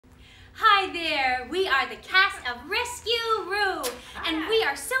Hi there! We are the cast of Rescue Rue, and we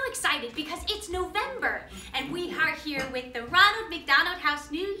are so excited because it's November, and we are here with the Ronald McDonald House,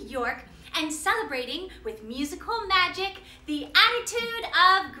 New York, and celebrating with musical magic the attitude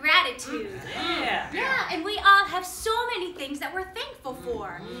of gratitude. Yeah, and we all have so many things that we're thankful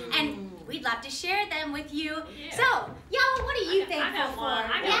for, and we'd love to share them with you. So, y'all, what are you thankful for?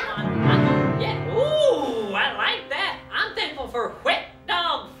 I got one. Yeah. Ooh, I like that. I'm thankful for wet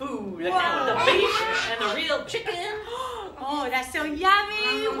dog food. With the beef and the real chicken. Oh, that's so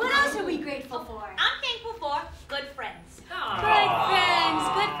yummy. What else are we grateful for? I'm thankful for good friends. Good friends.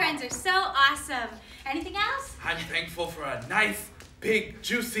 Good friends are so awesome. Anything else? I'm thankful for a nice, big,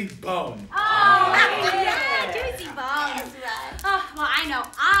 juicy bone. Oh, yeah, juicy bones. That's right. Oh, well, I know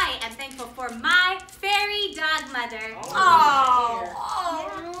I am thankful for my fairy godmother.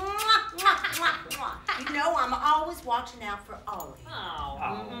 You know, I'm always watching out for Ollie.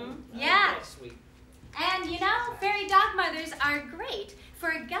 Yeah. That's sweet. And you know, fairy godmothers are great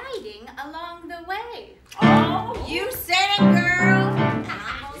for guiding along the way. Oh, you said it, girl. And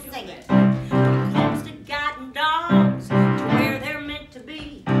I'm gonna sing it. When it comes to guiding dogs to where they're meant to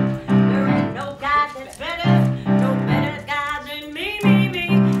be, there ain't no guide that's better, no better guide than me.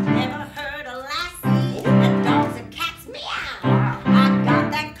 Never heard a lassie that dogs and cats meow. I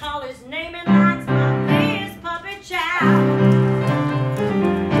got that collar's name and likes my biggest puppy chow.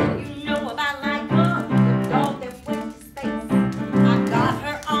 You know about Leica, the dog that went to space. I got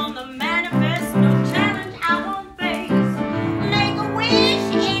her on the manifest, no challenge I won't face. Make a wish,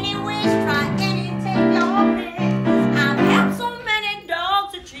 any wish, try anything you'll pick. I've helped so many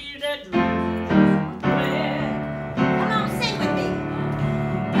dogs achieve their dreams. Come on, sing with me.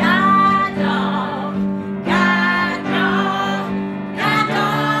 Guide dog, guide dog, guide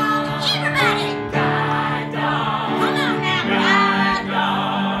dog. Everybody. Guide dog. Come on now. Guide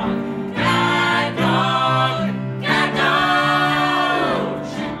dog, guide dog, guide dog.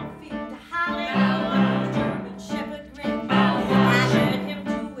 Channel feet to Hollywood, German Shepherd grin. I led him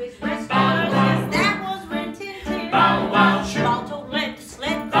to his rescue, 'cause that was Rin Tin Tin. Balto led the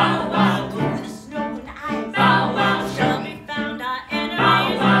sled through the snow and ice. Shelby found our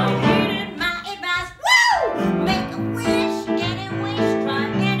enemies, heeded my advice. Woo! Make a wish, any wish, try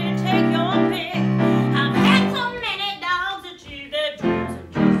any, take your pick. I've had so many dogs achieve their dreams in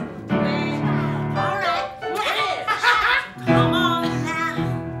just one way. All right, come on now,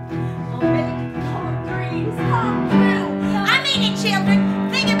 we'll make your dreams come true. I mean it, children.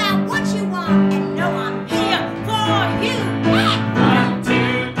 Think about what you want and know I'm here for you. What to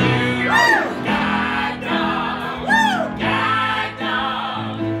do? Guide dog, guide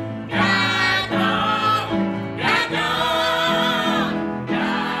dog, guide dog, guide dog,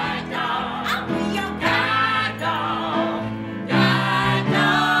 guide dog. I'll be your guide dog, guide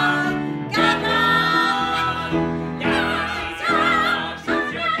dog, guide dog, guide dog.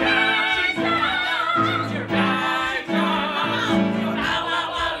 She's your guide dog, she's your guide dog. Wow, wow,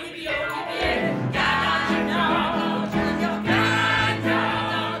 wow, yippee-oh-yippee. Guide dog, she's your guide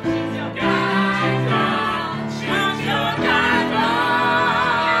dog, she's your guide dog, she's your guide dog.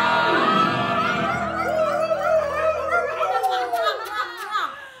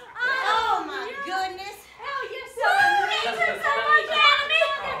 Oh my goodness. Oh, you're so amazing, so much, Annie.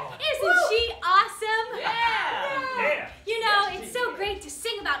 Isn't she awesome? Yeah. You know, it's so great to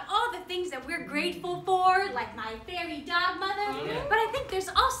sing about all the things that we're grateful for, like my fairy dog mother. But I think there's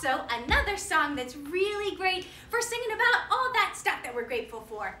also another song that's really great for singing about all that stuff that we're grateful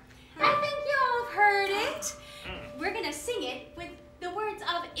for. I think you all have heard it. We're gonna sing it with the words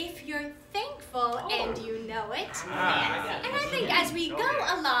of "If You're Thankful and You Know It." And I think as we go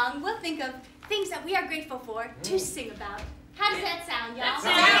along, we'll think of things that we are grateful for to sing about. How does that sound, y'all?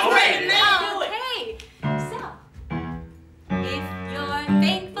 Sounds great. Okay. So, if you're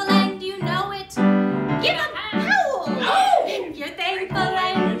thankful and you know it, give a howl. If you're thankful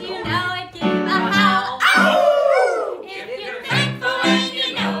and you know it, give a howl. If you're thankful and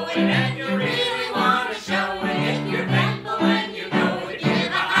you know it, and you really want to show it, if you're thankful and you know it,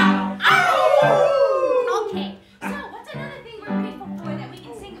 give a howl. Okay. So, what's another thing we're grateful for that we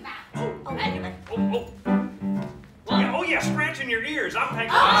can sing about? Oh yeah, scratching your ears. I'm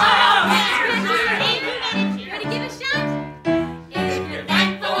thankful. You ready to give a shot? If you're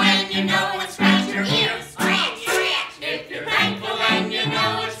thankful and you know it, scratch your ears. Scratch, scratch. If you're thankful and you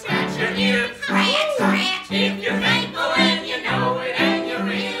know it, scratch your ears. Scratch, scratch. If you're thankful and you know it, and you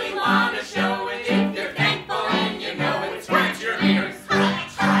really want to show it, if you're thankful and you know it, scratch your ears.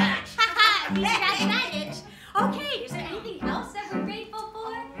 Scratch, scratch. You scratched that itch. Okay, is there anything else that we're grateful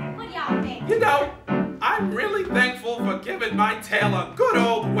for? What do y'all think? You know, I'm really thankful for giving my tail a good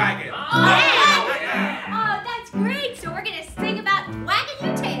old wagon. Oh, that's great. So we're going to sing about wagging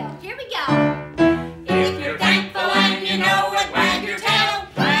your tail. Here we go. If you're thankful and you know it, wag your tail.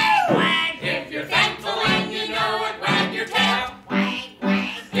 Wag, wag. If you're thankful and you know it, wag your tail. Wag, wag.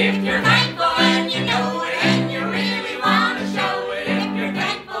 If you're thankful and you know it and you really want to show it. If you're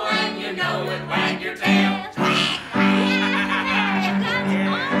thankful and you know it, wag your tail.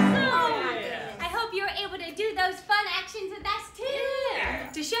 Those fun actions with us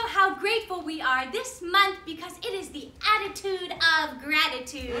too, to show how grateful we are this month, because it is the attitude of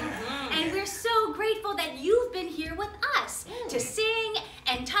gratitude. And we're so grateful that you've been here with us to sing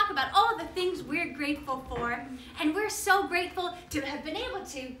and talk about all the things we're grateful for. And we're so grateful to have been able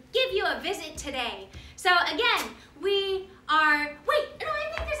to give you a visit today. So again, we are, wait, no,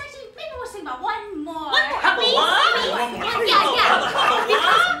 I think there's actually, maybe we'll sing about one more. One more? Yeah.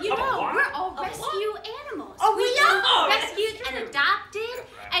 Because, you know, we're all rescue animals. Oh, we are? Rescued and adopted.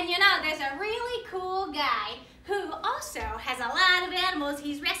 And you know, there's a really cool guy who also has a lot of animals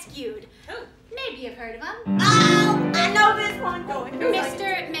he's rescued. Maybe you've heard of him. Oh, I know this one going.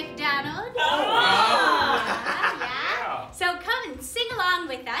 Mr. McDonald. Yeah. So come and sing along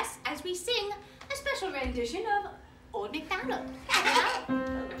with us as we sing a special rendition of Old MacDonald.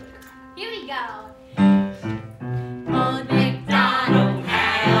 Here we go. Old MacDonald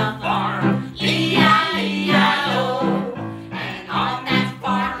had a farm, E-I-E-I-O, and on that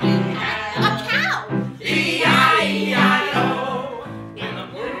farm he had a cow, E-I-E-I-O. In the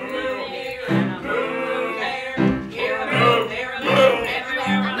moo here and a moo there, here a moo, there a moo,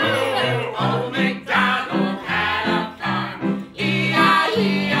 everywhere a moo. Old MacDonald had a farm,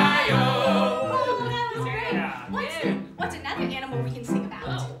 E-I-E-I-O. Oh, that was great. What's another animal we can sing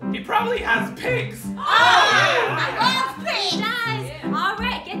about? He probably has pigs. I love He pigs. does. All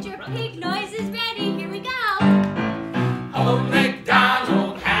right, get your pig noises ready. Here we go. Old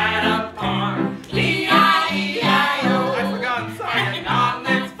MacDonald had a farm, E-I-E-I-O. I forgot, sorry. And on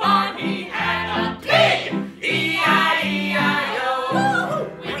that farm he had a pig, E-I-E-I-O.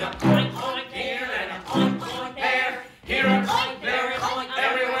 With a point point here and a point point there, here a point, there a point,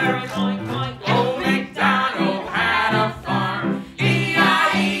 everywhere a point point. Old MacDonald had a farm,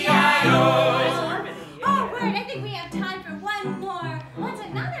 E-I-E-I-O. Oh, word, I think we have time for one more. What's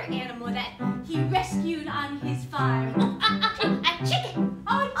another animal that he rescued on his farm? A chicken.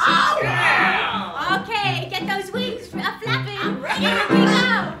 Oh, chicken. Yeah. Okay, get those wings flapping. Here we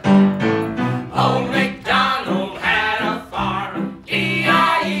go. Old MacDonald had a farm,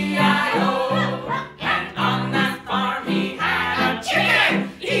 E-I-E-I-O. And on that farm he had a chicken,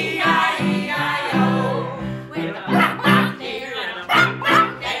 E-I-E-I-O. With a Rock, rock here and a rock, rock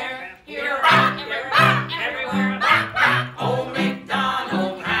there. Here a rock, everywhere a rock, rock. Old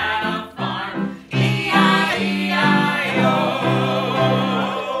MacDonald had a farm, E-I-E-I-O.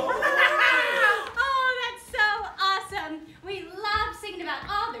 Oh, that's so awesome. We love singing about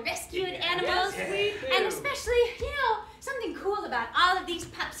all the rescued animals. And especially, you know, something cool about all of these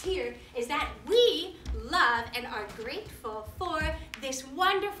pups here is that we love and are grateful for this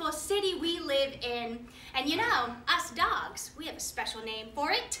wonderful city we live in. And you know, us dogs, we have a special name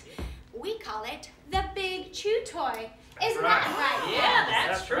for it. We call it the Big Chew Toy. Isn't that right? Yeah,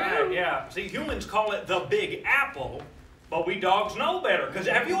 that's true. Right, yeah. See, humans call it the Big Apple, but we dogs know better. Because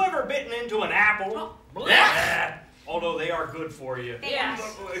have you ever bitten into an apple? Yeah. Although they are good for you. Yes.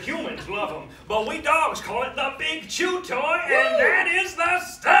 Humans love them. But we dogs call it the Big Chew Toy, and that is the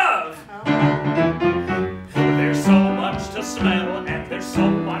stuff. There's so much to smell, and there's so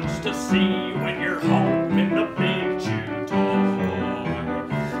much to see when you're home in the Big Chew Toy.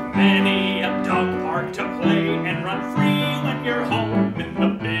 Many a dog park to play and run free when you're home in the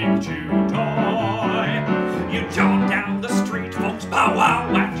Big Chew Toy. You jog down the street, folks bow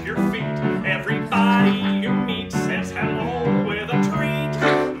wow at your feet. Everybody you meet says hello with a treat.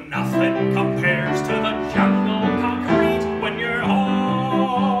 Nothing compares to the jungle concrete when you're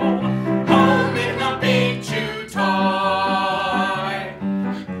home. Home in the Big Chew Toy.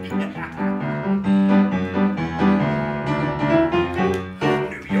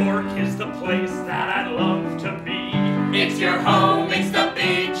 New York is the place that I love to be. It's your home, it's the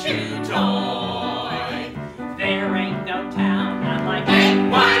Big Chew Toy. There ain't no town not like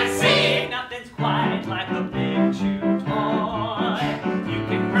NYC. Nothing's quite like the Big Chew Toy. You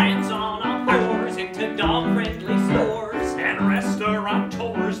can prance on all fours into dog-friendly stores And restaurant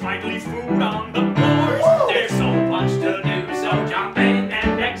tours might leave food on the floors. There's so much to do, so jump in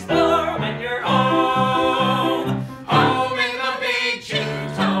and explore when you're home. Home in the Big Chew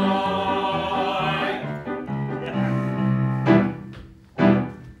Toy.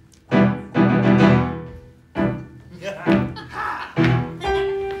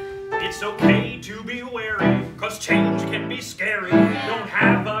 It's okay to be wary, cause change can be scary. Don't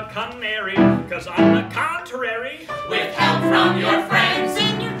have a canary, cause on the contrary, With help from your friends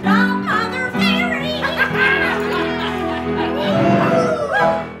And your godmother fairy.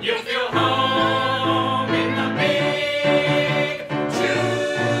 you'll feel home in the big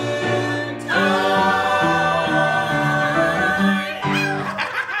June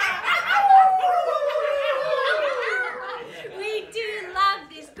We do love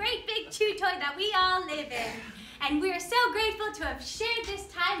this great big chew toy that we all live in. And we're so grateful to have shared this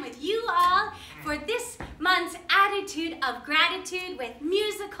time with you all for this month's attitude of gratitude with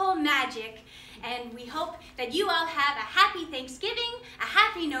musical magic. And we hope that you all have a happy Thanksgiving, a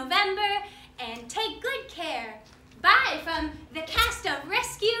happy November, and take good care. Bye from the cast of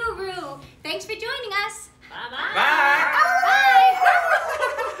Rescue Rue. Thanks for joining us. Bye-bye. Bye. Bye.